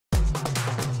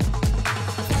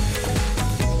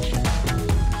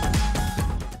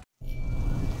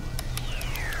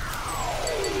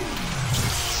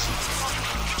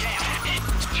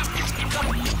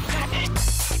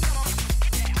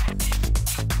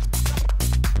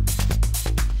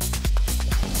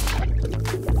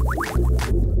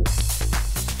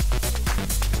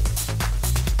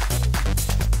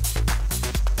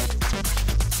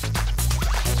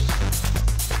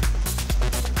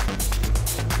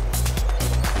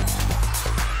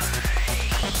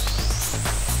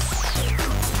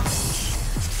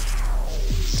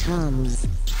TOMz.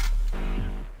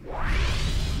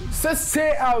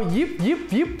 Say our yip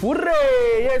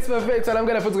hooray! Yes, perfect. And I'm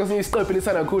gonna put you stop in it's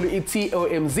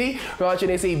TOMz. We're watching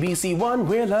SABC 1,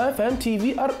 where life and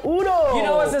TV are uno. You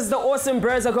know what? This is the awesome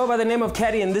birds. I go by the name of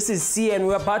Caddy, and this is C, and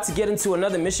we're about to get into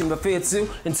another mission,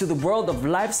 into the world of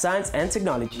life science and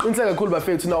technology. Now,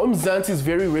 Mzansi is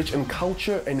very rich in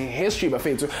culture and history.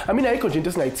 I mean, I could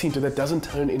just 19 that doesn't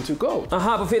turn into gold.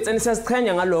 And it says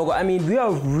logo. I mean, we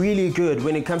are really good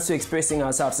when it comes to expressing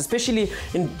ourselves, especially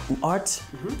in art,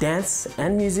 dance,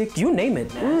 and music, you name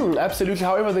it. Absolutely.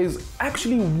 However, there's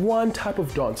actually one type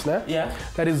of dance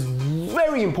that is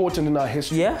very important in our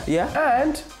history.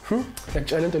 And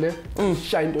Pantsula.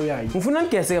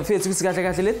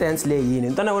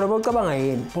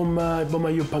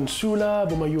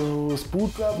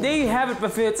 There you have it,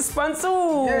 Buffet. It's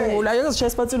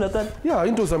Pantsula. Yeah,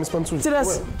 into some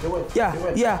Pantsula.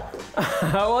 Yeah.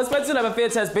 Well, Pantsula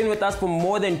Buffet has been with us for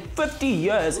more than 50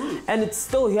 years, and it's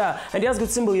still here. And there's a good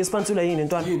symbol here,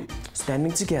 Pantsula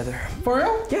standing together. For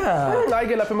real? Yeah. I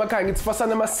get up in my car. It's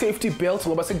Fasanama safety belt.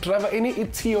 So I'm driver any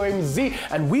TOMz,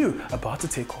 and we're about to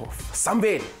take off.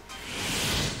 Sambe.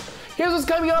 Here's what's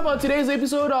coming up on today's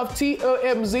episode of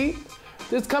TOMz.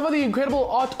 Discover the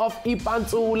incredible art of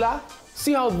Pantsula.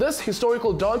 See how this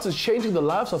historical dance is changing the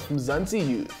lives of Mzansi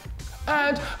youth,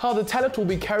 and how the talent will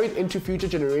be carried into future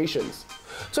generations.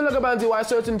 So look about why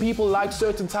certain people like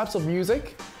certain types of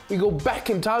music. We go back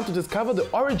in time to discover the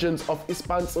origins of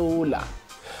Pantsula,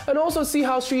 and also see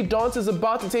how street dance is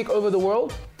about to take over the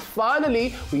world.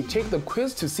 Finally, we take the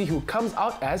quiz to see who comes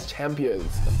out as champions.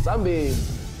 Sambi.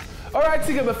 Alright,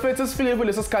 this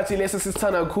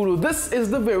is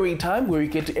the very time where we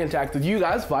get to interact with you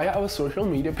guys via our social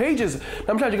media pages.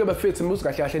 Namhlanje ke bafethu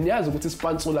musuka kahle niyazi ukuthi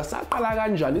Pantsula saqala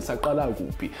kanjani saqala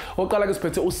kuphi. Oqala ke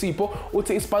siphethe uSipho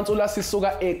uthi Pantsula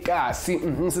sisuka eKasi,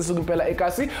 sisuka impela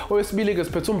eKasi. Owesibili ke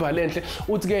siphethe uMvalenhle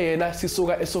uthi ke yena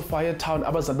sisuka eSophia Town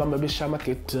abazali bami beshama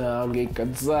gedam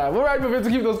ngekadzama. Alright, bafethu,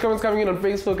 keep those comments coming in on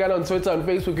Facebook and on Twitter. On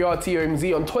Facebook you are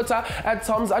TOMz, on Twitter at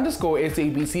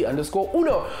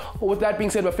TOMz_SABC_uno. With that being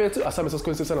said, bafethu asame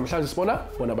sasikhonisa namhlanje sibona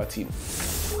bona bathini.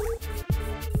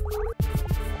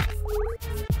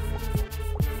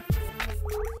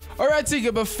 Alright,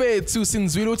 ke bafethu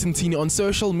sinzwile ukuthi nithini on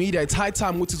social media. It's high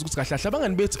time ukuthi ukuthi kahle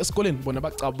abangani bethu esikoleni bona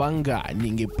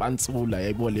bacabangani ngePantsula.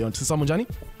 Yayibo leyo nto. Sisamo njani?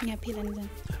 Ngiyaphila njani?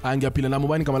 Ngiyaphila nami.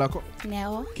 Ubani igama lakho?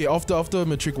 Neo. Okay, after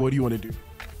matric, what do you want to do?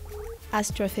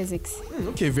 Astrophysics.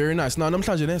 Okay, very nice. Now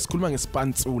namhlanje sikhuluma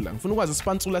ngePantsula. Ngifuna ukwazi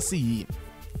iPantsula siyini.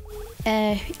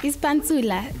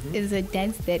 Pantsula is a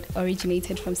dance that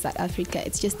originated from South Africa.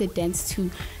 It's just a dance to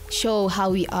show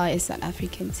how we are as South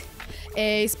Africans.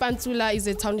 Pantsula is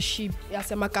a township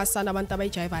yaseMakassana abantu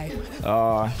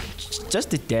abayijivayo.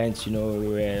 Just a dance, you know,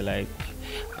 where like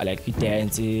I like you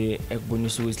dance.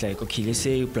 It's like, okay, let's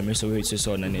say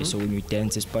Soweto so when you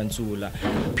dance Pantsula,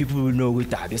 people will know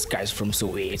that this guy's from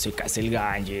Soweto.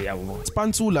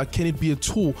 Pantsula, can it be a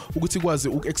tool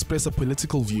to express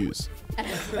political views?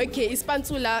 Okay,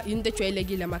 Pantsula into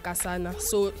ejwayelekile eMakassana.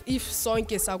 So if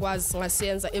sonke sakwazi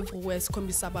ngasenza everywhere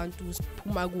sikhombisa abantu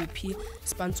siphuma kuphi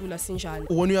Pantsula sinjani.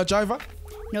 When you are jiver?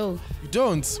 No. You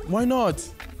don't? Why not?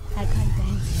 I can't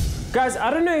dance. Guys,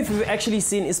 I don't know if you've actually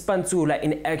seen Pantsula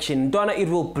in action. Donna, it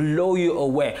will blow you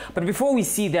away. But before we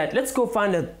see that, let's go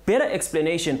find a better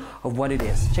explanation of what it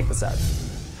is. Check this out.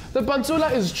 The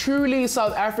Pantsula is truly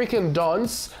South African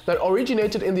dance that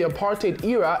originated in the apartheid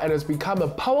era and has become a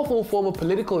powerful form of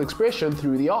political expression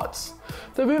through the arts.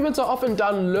 The movements are often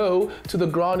done low to the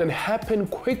ground and happen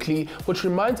quickly, which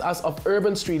reminds us of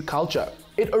urban street culture.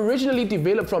 It originally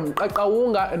developed from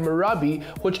Kawunga and Marabi,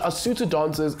 which are Sotho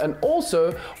dances, and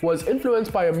also was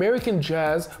influenced by American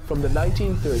jazz from the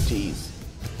 1930s.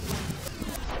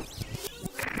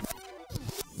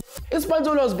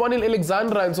 Pantsula was born in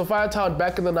Alexandra in Sophia Town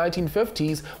back in the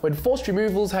 1950s, when forced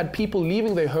removals had people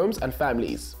leaving their homes and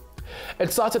families.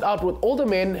 It started out with older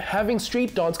men having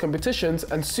street dance competitions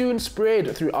and soon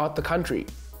spread throughout the country.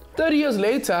 30 years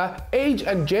later, age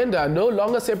and gender no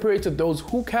longer separated those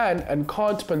who can and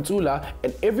can't Pantsula,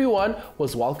 and everyone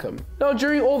was welcome. Now,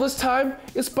 during all this time,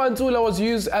 Pantsula was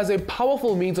used as a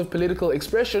powerful means of political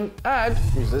expression and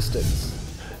resistance.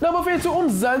 Now,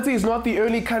 Mzansi is not the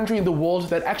only country in the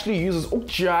world that actually uses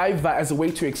jiva as a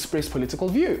way to express political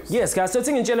views. Yes, guys,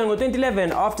 starting in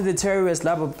 2011, after the terrorists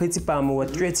Labo Petipamu were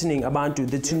threatening Abantu,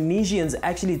 the Tunisians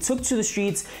actually took to the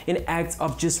streets in acts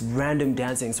of just random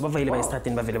dancing. So, yeah.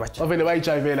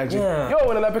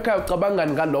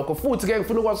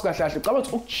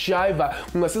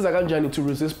 To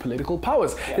resist political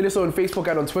powers. It is on Facebook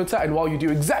and on Twitter, and while you do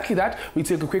exactly that, we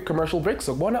take a quick commercial break.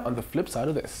 So, on the flip side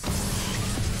of this.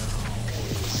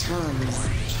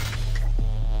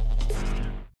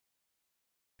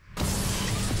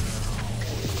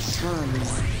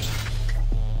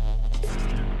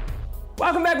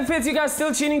 Welcome back, friends. You guys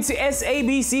still tuning to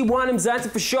SABC Mzansi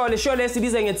for sure. The show lets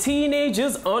you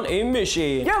teenagers on a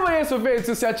mission. Yeah, my name is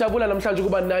siyajabula namhlanje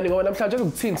kuba nani ngoba namhlanje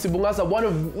kuthini sibungaza one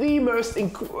of the most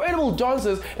incredible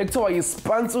dancers ekuthiwa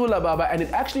yiSpantsula baba, and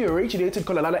it actually originated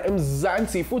khona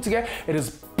Mzansi futhi ke it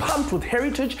is pumped with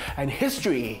heritage and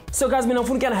history. So guys,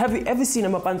 have you ever seen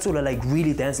Pantsula like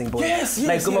really dancing, boy? Yes,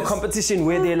 like a competition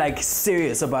where they're like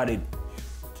serious about it.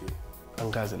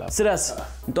 So that's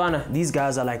Donna, these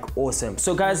guys are like awesome.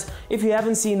 So guys, if you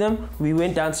haven't seen them, we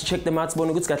went down to check them out. Check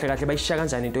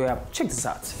this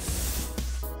out.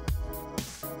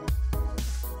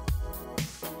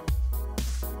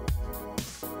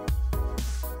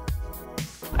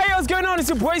 Hey, what's going on? It's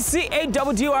your boy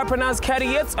CAWD, I pronounce Caddy.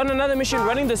 It's on another mission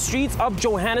running the streets of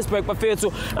Johannesburg. I'm trying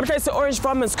to say Orange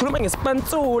Farm and Skulumang is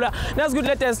Pantsula. Now it's good to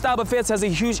let that style, but Fits has a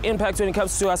huge impact when it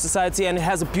comes to our society and it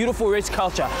has a beautiful, rich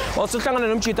culture. Also, let's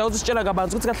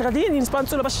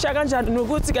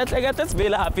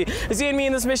very happy. Seeing me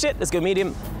in this mission, let's go meet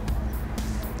him.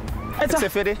 Okay,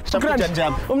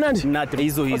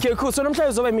 cool. So I'm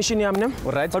trying to mission yam.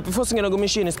 Alright. But before singing a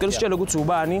mission, it's going to tell you to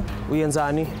Ubani,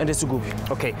 Uyenzani, and the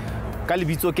Sugubi. Okay.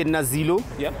 Kalibito ke Nazilo.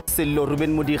 Yeah. Sello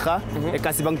Ruben Modiga.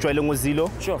 Ekasibang Joelo Ngozilo.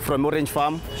 Sure. From Orange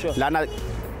Farm. Sure. Lana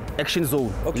Action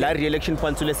Zone. Okay. La re-election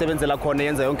Pantsula 7 zela khona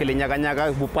yenza yonke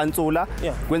lenyaka bu Pantsula.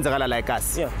 Yeah. Kwenzakala like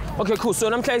us. Yeah. Okay, cool. So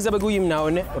I'm trying to go now,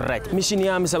 ne? Right. Mission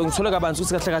yam is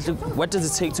what does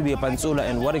it take to be a Pantsula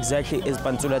and what exactly is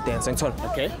Pantsula dancing?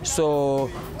 Okay. So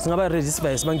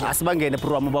Asibangene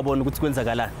program babona ukuthi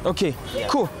kwenzakala. Okay. Yeah.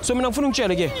 Cool. So mina ngifuna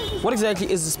ungitshele ke, what exactly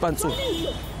is this Pantsula?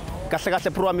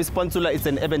 Kahle program is Pantsula. It's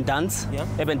an urban dance. Yeah.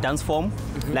 Urban dance form.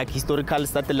 Like historical,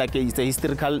 started like it's a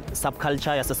historical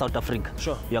subculture as South Africa.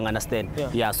 Sure. You understand? Yeah.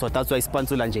 Yeah. So that's why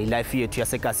Pantsula nje life here to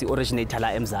yasekasi originate la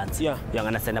Mzansi. Yeah. You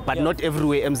understand? But Yeah. not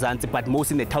everywhere Mzansi, but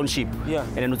most in the township. Yeah.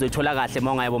 And then uzothola kahle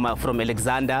mawungayebo from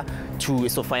Alexander to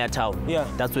Sophia town. Yeah.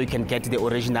 That's where you can get the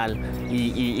original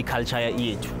culture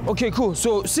yethu. Okay, cool.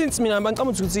 So since mina ngicabanga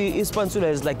ukuthi iSpantsula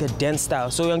is like a dance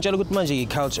style. So ngiyangitshela ukuthi manje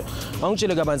culture.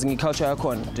 Angitshele kabanzi ngeculture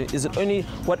yakhona. Is it only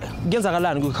what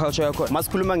kuyenzakalani ku culture yakhona?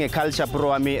 Masikhuluma ngeculture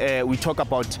bro, we talk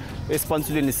about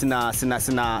Spantsula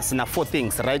sina 4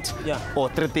 things, right? Yeah. Or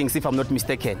 3 things if I'm not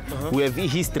mistaken. We have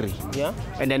history. Yeah.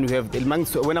 And then we have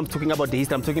when I'm talking about the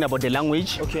history, I'm talking about the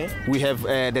language. Okay. We have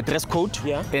the dress code.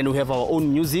 Yeah. And we have our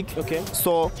own music. Okay.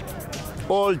 So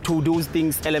all to those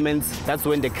things, elements, that's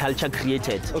when the culture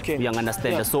created. Okay. You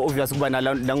understand? Yeah. So obviously kuba na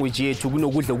language yethu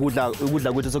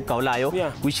kunokudla kwethu sokugawulayo,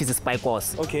 Yeah. which is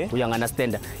spikos. Okay. You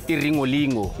understand?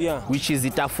 Iringolingo, Yeah. which is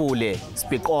itafule,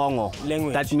 spikongo.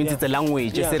 Language, That means yeah. it's a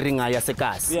language, Yeah. ringa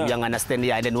yasekasi. Yeah. You understand?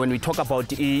 Yeah. And then when we talk about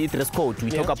dress code,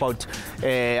 we Yeah. talk about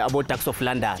Tax of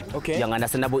London. Okay. You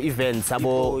understand? About events,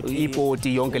 about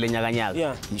ipoti yonke lenyakanyaka.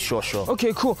 Yeah. Sure.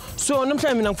 Okay, cool. So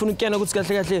namhlanje mina ngifuna ukuyana ukuthi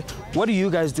kahle kahle, what do you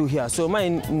guys do here? So mine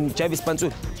Javi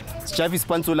Pantsula. Javi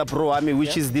Pantsula Pro Army,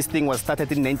 which Yeah. is this thing was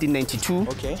started in 1992.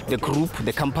 Okay. The group,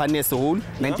 the company as a whole,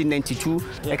 1992,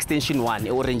 Yeah. Extension 1,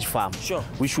 Orange Farm. Sure.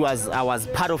 Which was, I was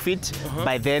part of it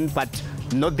by then, but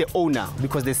not the owner,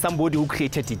 because there's somebody who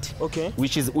created it. Okay.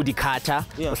 Which is Udi Carter,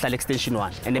 Yeah. uhlala Extension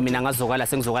 1. And then mina ngazokala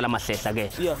sengizokala mahlehla ke.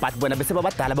 Yeah. But bona bese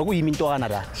babadala bakuyimi intwana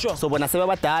la. Sure. So bona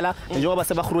sebabadala, njengoba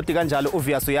sebakhruti kanjalo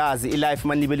obvious uyazi ilife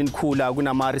manibele nikhula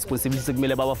kunama responsibilities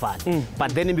kumele babafana.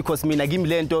 But then because mina kimi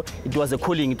lento, it was a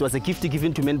calling, it was a gift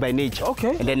given to men by nature. Okay.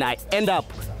 And then I end up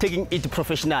taking it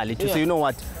professionally to Yeah. say, you know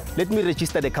what? Let me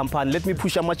register the company. Let me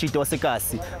push amachita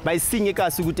wasekasi. By seeing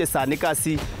ekasi ukuthi esana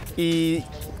ekasi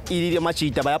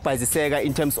amachita bayabhayiziseka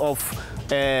in terms of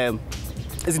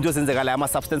izinto zenzekala ama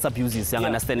substance abuses, you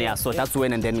understand? Yeah. So that's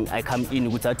when and then I come in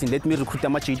ukuthi athi let me recruit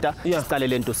amachita Yeah. sicale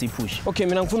lento sipush. Okay,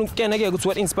 mina ngifuna ukuyana ke ukuthi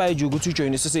what inspired you ukuthi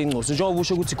ujoin sesengcosi. Njengoba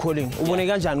usho ukuthi calling. Ubone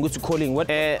kanjani ukuthi calling? What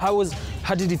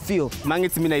how did it feel?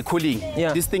 Mangithi mina i-calling.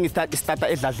 Yeah. This thing starta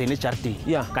edladleni ejardini.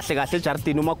 Yeah. Kahle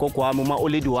ejardini umagogo wami,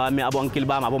 uma-oledi wami, abo-uncle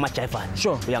bami, abomajayivani.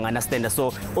 Sure. You understand?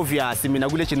 So obviously mina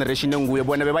kule generation enguye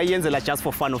bona bebayenzela just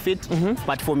for fun of it.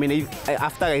 But for me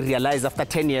after I realized after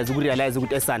 10 years ukurealize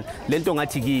ukuthi esan lento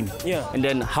ngathi kimi. Yeah. And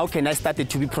then how can I start it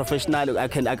to be professional? How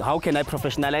can I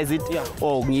professionalize it? Yeah.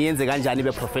 Or ngiyenze kanjani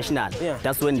be professional? Yeah.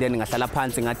 That's when then ngahlala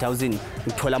phansi ngathi awuzini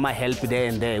ngithola ama help there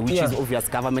and there, which Yeah. is obvious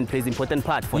government plays important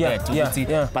part for Yeah, that. yeah, Ukuthi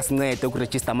yeah. basincede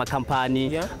ukuregister ama-company,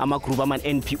 Yeah. ama-group,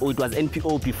 ama-NPO. It was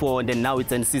NPO before, and then now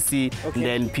it's NCC, Okay. and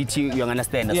then PT, you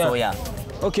understand? Yeah. So yeah.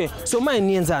 Okay, so my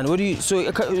Nzansi, what do you, so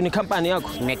in a company,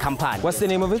 Ne-company. what's the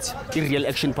name of it? Real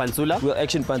Action Pantsula. Real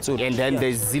Action Pantsula. And then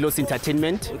there's Zilos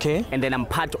Entertainment. Okay. And then I'm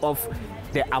part of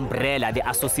the umbrella, the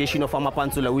association of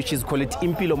Amapantsula, which is called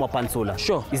Impilo Mapantsula.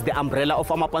 Sure. It's the umbrella of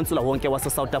Amapantsula wonke was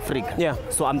South Africa. Yeah.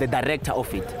 So I'm the director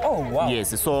of it. Oh, wow.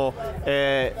 Yes. So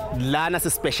lana se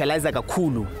specialize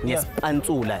kakhulu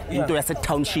ngespantsula into yase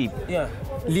township. Yeah.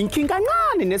 Linking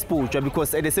kancane nesibhujwa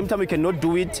because at the same time we cannot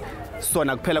do it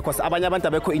sona kuphela because abanye abantu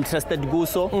abekho interested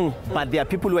kuso but there are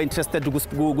people who are interested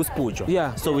kusibhujwa.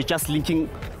 Yeah. So we're just linking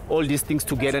all these things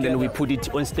together and then we put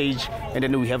it on stage and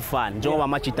then we have fun. Njengoba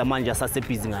machita manje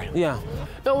asasebhizi ngayo. Yeah.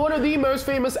 Now, one of the most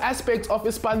famous aspects of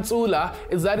Pantsula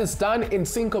is that it's done in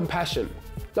syncopation.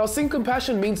 Now,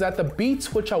 syncopation means that the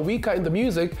beats which are weaker in the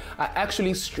music are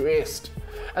actually stressed.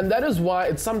 And that is why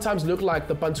it sometimes looks like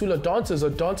the Pantsula dancers are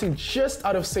dancing just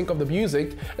out of sync of the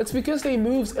music. It's because their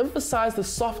moves emphasize the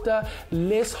softer,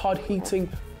 less hard-hitting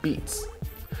beats.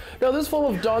 Now, this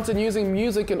form of dance and using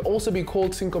music can also be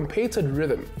called syncopated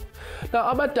rhythm.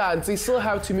 Now, Abadansi still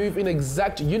have to move in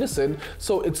exact unison,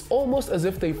 so it's almost as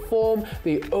if they form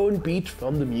their own beat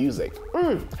from the music.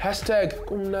 Hashtag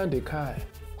kumnandi kai.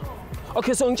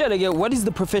 Okay, so Ngitshele, what is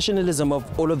the professionalism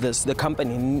of all of this, the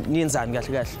company, Nzansi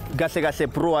kahle kahle? Kahle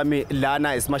pro ami lana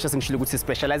as much as ngishilo ukuthi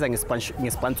specialize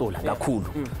ngespantsula kakhulu.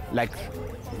 Like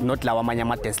not lawa amanye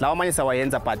ama dance. Lawa amanye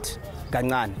sawayenza but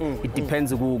kancane. It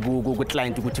depends ku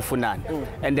client ukuthi ufunani.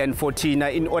 And then for Tina,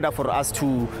 in order for us to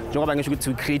njengoba ngisho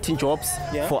ukuthi creating jobs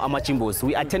for amajimbos,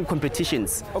 we attend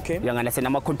competitions. Okay. Uyangana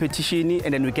ama competition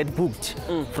and then we get booked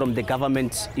from the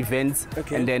government events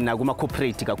and then kuma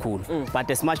corporate kakhulu.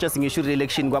 But as much as ngisho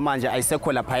election kwamanje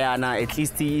ayisekho laphayana, at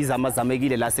least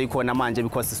izamazamekile la seyikhona manje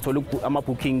because sithola ama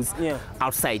bookings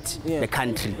outside the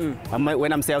country.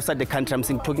 When I'm saying outside the country, I'm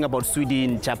talking about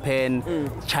Sweden, Japan,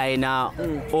 China,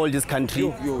 all these countries.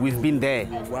 We've been there.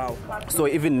 Wow. So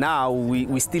even now,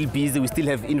 we're still busy. We still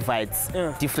have invites,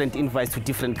 different invites to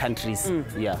different countries.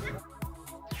 Yeah.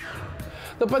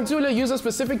 The Pantsula uses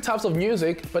specific types of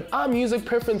music, but our music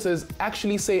preferences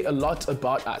actually say a lot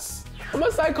about us.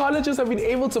 Most psychologists have been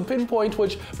able to pinpoint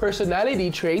which personality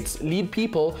traits lead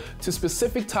people to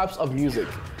specific types of music.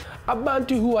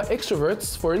 Abantu who are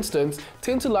extroverts, for instance,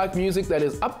 tend to like music that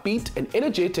is upbeat and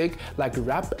energetic like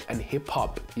rap and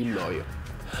hip-hop.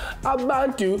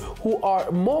 Abantu who are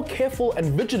more careful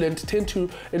and vigilant tend to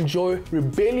enjoy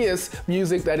rebellious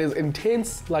music that is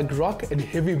intense like rock and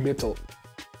heavy metal.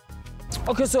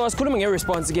 Okay, so I was calling a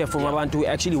response again from abantu who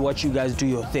actually watch you guys do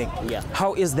your thing. Yeah.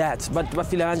 How is that? But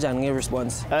bafila kanjani nge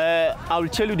response? I'll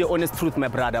tell you the honest truth, my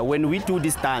brother. When we do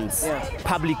this dance,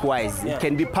 public-wise, it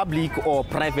can be public or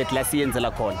private. Like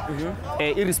siyenzela khona.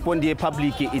 Irresponde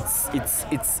public,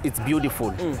 it's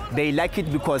beautiful. They like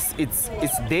it because it's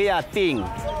their thing,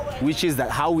 which is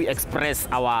that how we express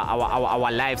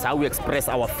our lives, how we express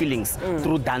our feelings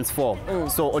through dance form.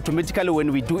 So automatically,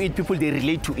 when we do it, people they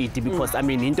relate to it because I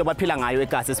mean, into baphila ngayo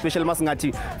ekhaya, especially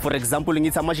masingati, for example,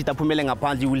 ngithi amashita aphumele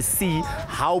ngaphandle, you will see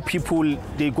how people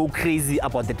they go crazy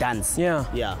about the dance. Yeah.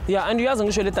 And you guys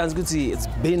ngisho le dance ukuthi it's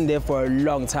been there for a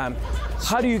long time.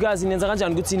 How do you guys nenza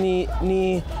kanjani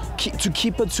ukuthi to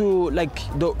keep it to like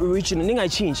the original? Ninga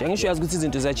change. Angisho yazi ukuthi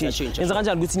izinto za change. Nenza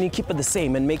kanjani ukuthi ni keep it the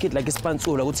same and make it like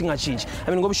ispantsula ukuthi inga change. I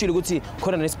mean ngoba shilo ukuthi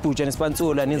khona nesibhuja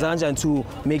nespantsula nenza kanjani to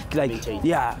make like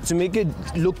to make it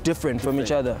look different from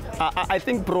each other. I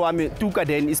think bro, I mean tuka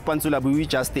then ispantsula we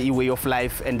just a way of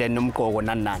life and then nomgogo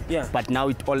nan. But now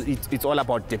it's all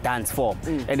about the dance form.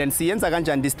 And then siyenza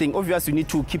kanjani this thing, obviously you need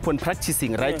to keep on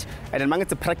practicing, right? And then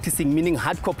mangetse practicing meaning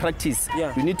hardcore practice.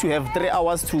 You need to have 3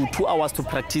 hours to 2 hours to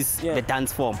practice the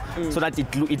dance form so that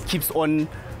it keeps on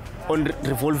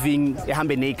revolving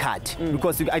ehambe nekhathi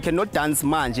because I cannot dance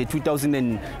manje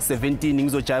 2017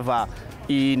 ngizojiva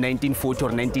 1940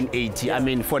 or 1980. I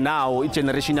mean for now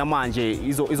generation yamanje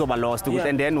izoba lost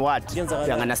and then what you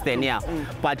understand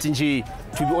but nje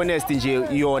to be honest nje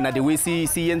yona the way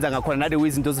siyenza ngakhona the way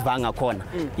izinto zivanga ngakhona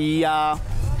iya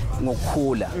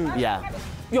ngokukhula.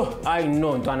 Yo, I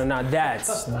know, Donna, now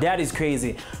that is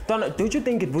crazy. Donna, don't you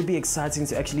think it would be exciting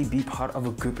to actually be part of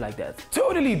a group like that?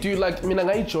 Totally, dude. Like, mina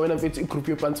ngai join a group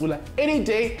of Pantsula any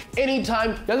day,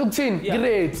 anytime. Yazukuthin,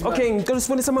 great. Okay, ngicela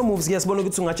sifune some moves ke sibone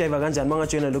ukuthi ungajiva kanjani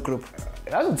mangajoina lo group.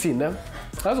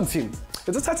 Yazukuthin.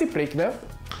 It's a tatty break now.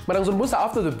 But I'm going to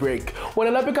after the break.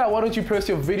 When I why don't you post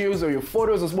your videos or your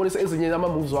photos as moves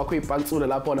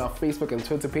Pantsula up on our Facebook and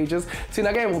Twitter pages. See,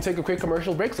 again, we'll take a quick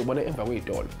commercial break. So, what if I wait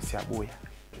on?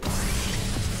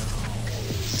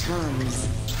 TOMz.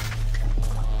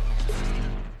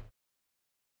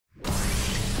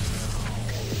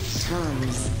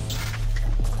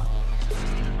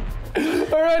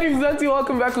 Alright, Alrighty, Mzansi,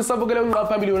 welcome back to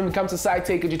Sabogale when it comes to Side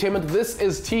Take Entertainment. This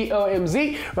is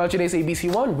TOMZ. Right today,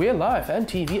 SABC 1. We're live and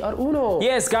TV at Uno.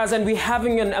 Yes, guys, and we're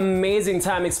having an amazing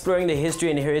time exploring the history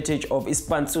and heritage of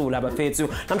Pantsula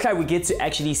bafethu. I'm glad we get to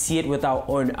actually see it with our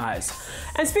own eyes.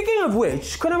 And speaking of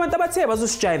which,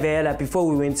 before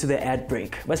we went to the ad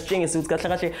break, early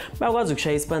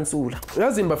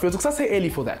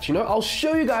for that, you know. I'll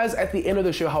show you guys at the end of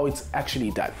the show how it's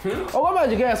actually done. You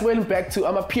guys went back to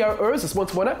PRers.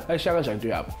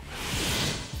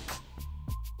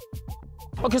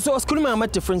 Okay, so I'm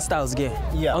about different styles again.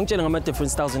 Yeah. I'm telling about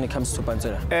different styles when it comes to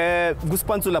Pantsula.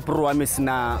 Pantsula program is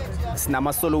na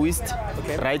soloist,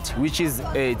 okay, right? Which is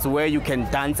it's where you can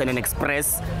dance and then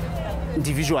express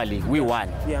individually. We won.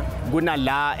 Yeah. Guna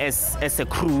la as a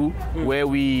crew where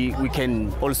we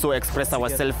can also express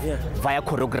ourselves via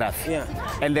choreography. Yeah.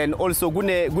 And then also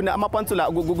guna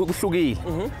amapantsula guhlukile.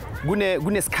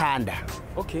 Gune skanda.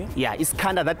 Okay. Yeah,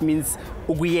 iskanda, that means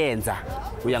ukuyenza.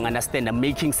 We understand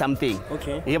making something.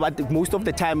 Okay. Yeah, but most of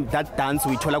the time that dance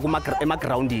we thola kuma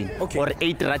grounding or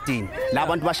 8 rating. La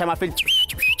bantu bashama feel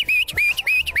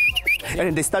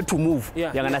and they start to move.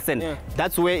 Yeah. You understand? Yeah.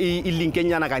 That's where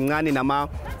ilinkenyana kancane nama.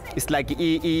 It's like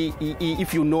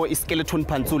if you know skeleton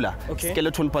pantsula. Okay.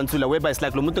 Skeleton pantsula, whereby it's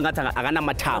like lo muntu ngathi akana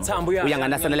mathambo. You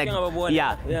understand, like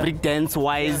break dance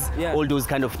wise, all those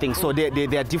kind of things. So they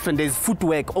are different. There's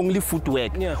footwork, only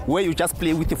footwork, where you just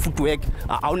play with the footwork.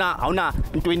 Auna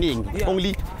twinning,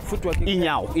 only footwork.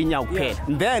 Inyao pair.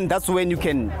 Then that's when you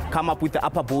can come up with the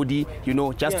upper body, you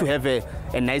know, just to have a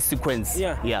nice sequence.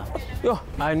 Yeah. Yo,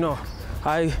 I know.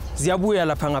 Hayi ziyabuya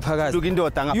lapha ngaphakathi. Look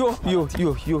indoda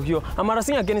ngapha. Yo. Amara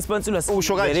singagenisa Pantsula.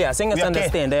 Usho kanje. Yeah,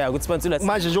 singasunderstand ukuthi Pantsula.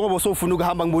 Manje njengoba usofuna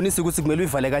ukuhamba ngibonisa ukuthi kumele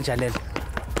uyivale kanjani lento.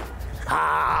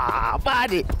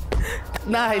 Buddy.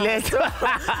 Nah, let's.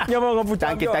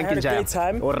 Thank you, great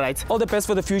time. All right. All the best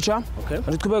for the future. Okay.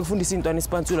 And uqhubeka ukufundisa into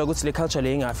anispantsula ukuthi le culture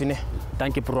le ingafi ne.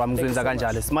 Thank you, program ngizenza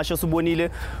kanjalo. Simasho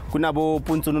subonile kunabo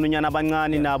puntsunu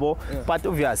abancane nabo, but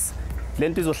obvious.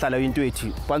 Lento izohlala into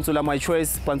ethi Pantsula my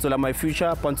choice, Pantsula my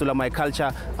future, Pantsula my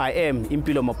culture. I am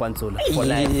impilo mo Pantsula for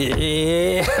life.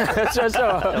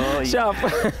 Sharp.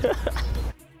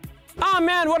 Ah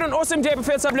man, what an awesome day,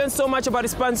 Professor. I've learned so much about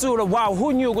Pantsula. Wow,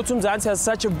 who knew TOMz has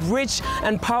such a rich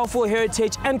and powerful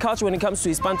heritage and culture when it comes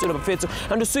to Pantsula.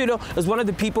 And Suilo is one of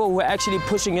the people who are actually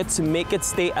pushing it to make it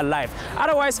stay alive.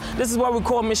 Otherwise, this is what we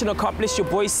call mission accomplished. Your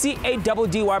boy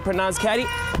CADDY pronounced Caddy.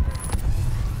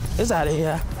 It's out of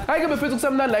here. It's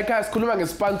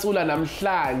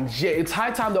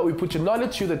high time that we put your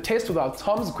knowledge to the test with our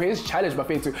TOMz quiz challenge.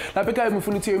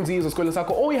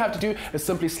 All you have to do is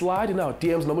simply slide in our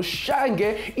DMs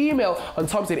email on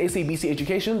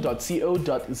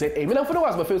TOMz@sabceducation.co.za.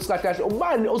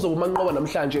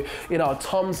 In our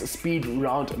TOMz speed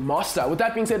round master. With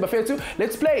that being said,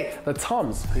 let's play the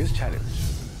TOMz quiz challenge.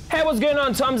 Hey, what's going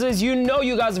on, TOMzers? You know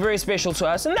you guys are very special to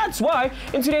us, and that's why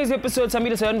in today's episode,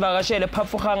 Samira Vakashele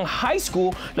Papfukang High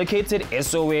School, located in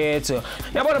Soweto.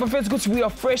 Now, we are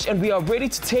fresh and we are ready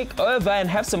to take over and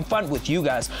have some fun with you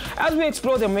guys as we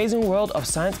explore the amazing world of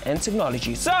science and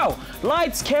technology. So,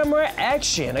 lights, camera,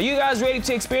 action. Are you guys ready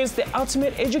to experience the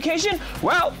ultimate education?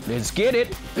 Well, let's get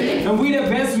it. And we the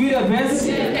best, we the best.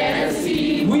 We the best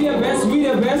team. We the best, we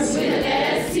the best. We the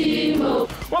best team.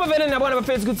 We're all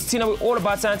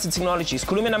about science and technology.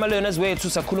 Kuluma nama learners where to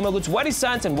sakuluma good what is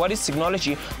science and what is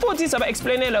technology. For this about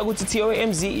explaining like to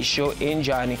TOMz show in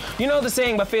journey. You know the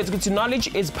saying but good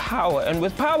knowledge is power, and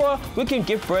with power we can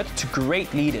give birth to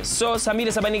great leaders. So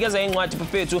Samila Sabanigaza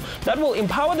that will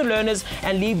empower the learners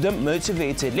and leave them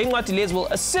motivated. Lingwati will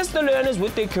assist the learners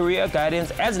with their career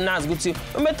guidance as Nazguti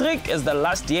Matric is the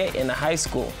last year in high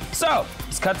school. So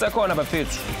it's Katakona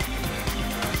Bafetu.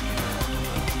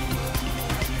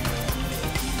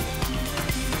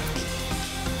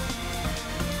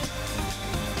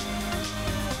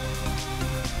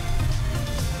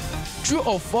 True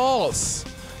or false?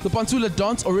 The Pantsula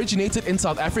dance originated in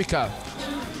South Africa.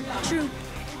 True.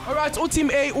 All right, Team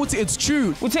A, it's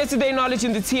true. We tested their knowledge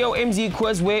in the TOMz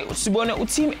quiz where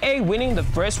Team A winning the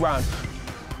first round.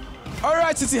 All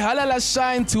right, Titi Halala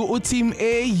shine to Team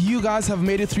A. You guys have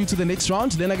made it through to the next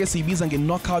round. Then I guess CB's and get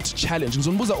knockout challenge.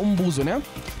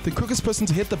 The quickest person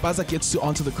to hit the buzzer gets to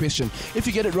answer the question. If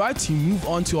you get it right, you move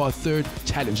on to our third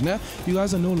challenge. Now, you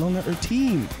guys are no longer a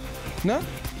team. Nah?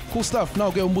 Cool stuff.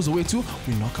 Now get umbuzo wethu,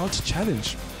 we knockout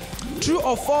challenge. True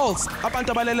or false?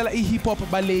 Abantu abalela hip hop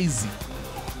balazy.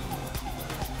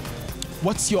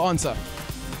 What's your answer?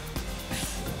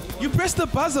 You pressed the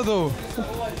buzzer though.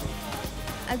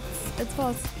 It's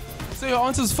false. So your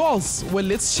answer is false. Well,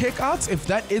 let's check out if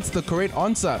that is the correct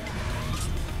answer.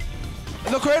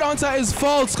 The correct answer is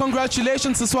false.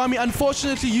 Congratulations, Siswami.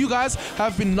 Unfortunately, you guys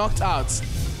have been knocked out.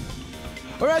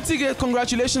 Alright, Tige,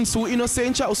 congratulations to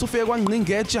Innocentia Usufekwa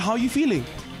Ngingeche. How are you feeling?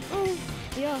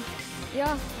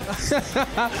 Yeah.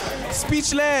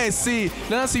 Speechless. See,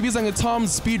 lena sibiza nge-TOMz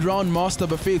speed round master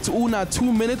buffet. Una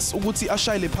 2 minutes ukuthi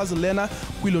ashaye le puzzle lena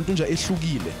kwilonto nje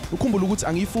ehlukile. Ukhumbula ukuthi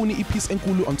angiyifuni ipiece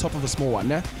enkulu on top of a small one,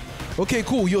 ne? Okay,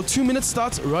 cool. Your 2 minutes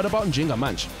starts right about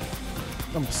njengamanje.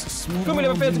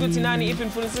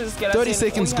 30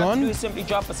 seconds gone. Do simply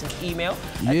drop us an email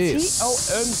yes. at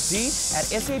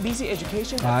TOMz@SABC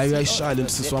Education. 40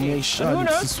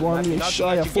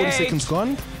 seconds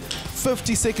gone.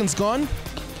 50 seconds gone.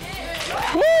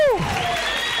 Woo!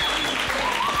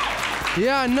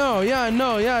 Yeah, no.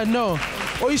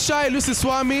 Oishaye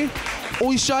Lusiswami.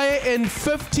 Oishaye in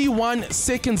 51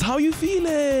 seconds. How you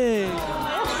feeling?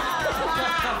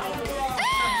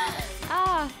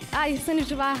 I'm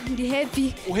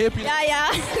happy. Oh, happy?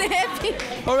 Yeah, happy.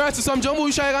 Alright, so I'm Jumbo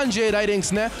Ushai Ranje,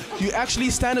 you actually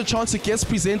stand a chance to guest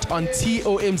present on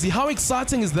TOMz. How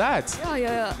exciting is that?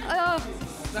 Yeah.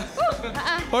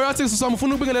 Alright, so I'm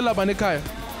going to Banekaya.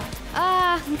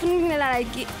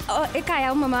 Like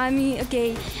ekaya umamami,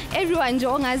 okay. Everyone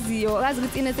njongaziyo,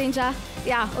 ukuthi Innocentia,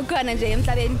 yeah, ukhona nje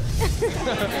emhlabeni.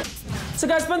 So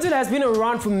guys, Pantsula has been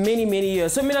around for many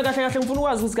years. So mina kahle ngifuna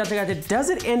ukwazi ukuthi does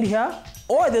it end here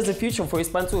or there's a future for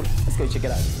Pantsula? Let's go check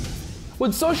it out.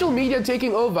 With social media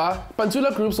taking over,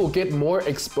 Pantsula groups will get more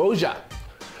exposure.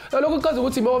 Now local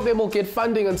because more of them will get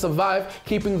funding and survive,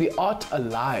 keeping the art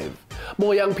alive.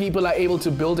 More young people are able to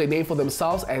build a name for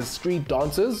themselves as street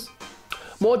dancers.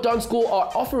 More dance schools are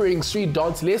offering street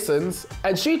dance lessons,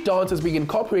 and street dance is being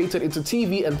incorporated into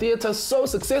TV and theatre so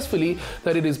successfully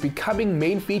that it is becoming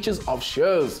main features of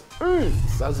shows.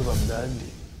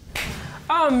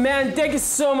 Oh man, thank you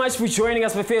so much for joining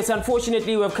us, Buffets.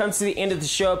 Unfortunately, we've come to the end of the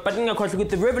show, but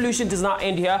the revolution does not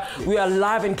end here. We are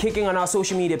live and kicking on our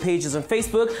social media pages on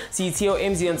Facebook, see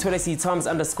TOMz, on Twitter, see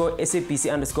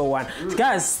TOMz_SABC_1.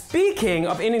 Guys, speaking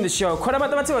of ending the show,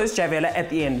 is at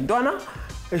the end. Donna?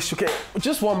 Okay,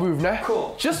 just one move, nah?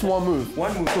 Cool. Just one move.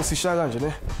 One move.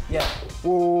 Yeah.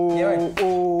 Oh.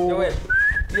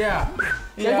 Yeah.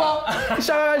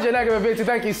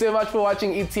 Thank you so much for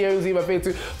watching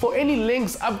TOMz. For any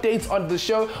links, updates on the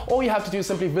show, all you have to do is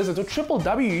simply visit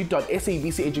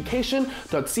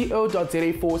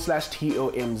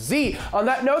www.sabceducation.co.za/TOMz. On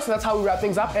that note, that's how we wrap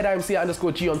things up at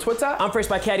IMC_G on Twitter. I'm Fresh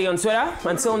by Caddy on Twitter.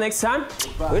 Until next time,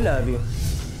 we love you.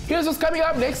 Here's what's coming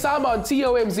up next time on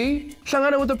TOMz.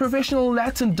 Hlangana with a professional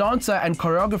Latin dancer and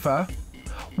choreographer.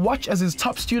 Watch as his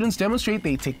top students demonstrate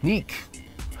their technique.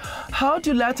 How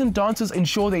do Latin dancers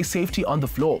ensure their safety on the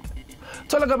floor?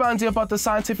 Tolagabanti about the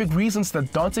scientific reasons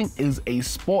that dancing is a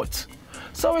sport.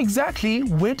 So exactly,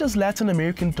 where does Latin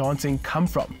American dancing come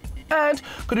from? And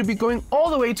could it be going all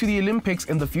the way to the Olympics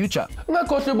in the future?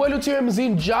 SABC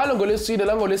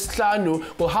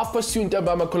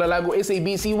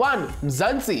 1,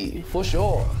 Mzansi, for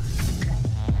sure.